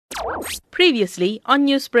Previously on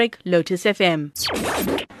Newsbreak, Lotus FM.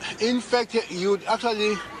 In fact, you'd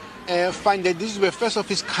actually find that this is the first of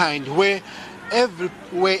its kind where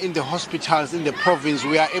everywhere in the hospitals in the province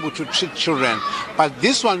we are able to treat children. But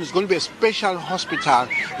this one is going to be a special hospital.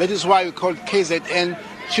 That is why we call KZN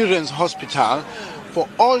Children's Hospital. For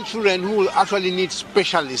all children who will actually need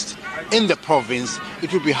specialists in the province,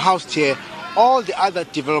 it will be housed here. All the other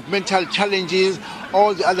developmental challenges,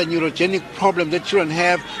 all the other neurogenic problems that children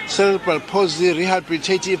have, cerebral palsy,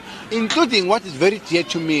 rehabilitative, including what is very dear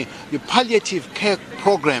to me, the palliative care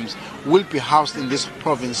programs will be housed in this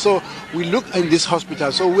province. So we look in this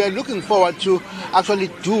hospital. So we are looking forward to actually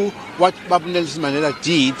do what President Nelson Mandela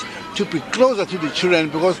did, to be closer to the children,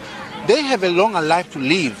 because they have a longer life to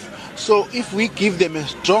live. So if we give them the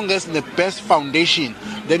strongest and the best foundation,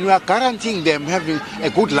 then we are guaranteeing them having a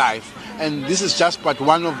good life. And this is just but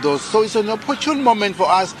one of those. So it's an opportune moment for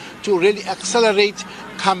us to really accelerate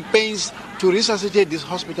campaigns to resuscitate this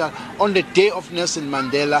hospital on the day of Nelson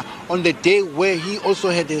Mandela, on the day where he also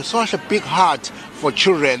had such a big heart for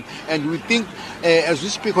children. And we think, as we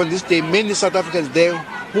speak on this day, many South Africans there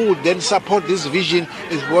who would then support this vision.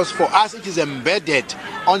 It was for us, it is embedded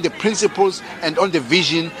on the principles and on the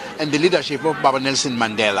vision and the leadership of Baba Nelson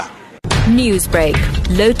Mandela. Newsbreak,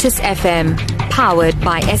 Lotus FM, powered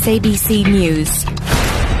by SABC News.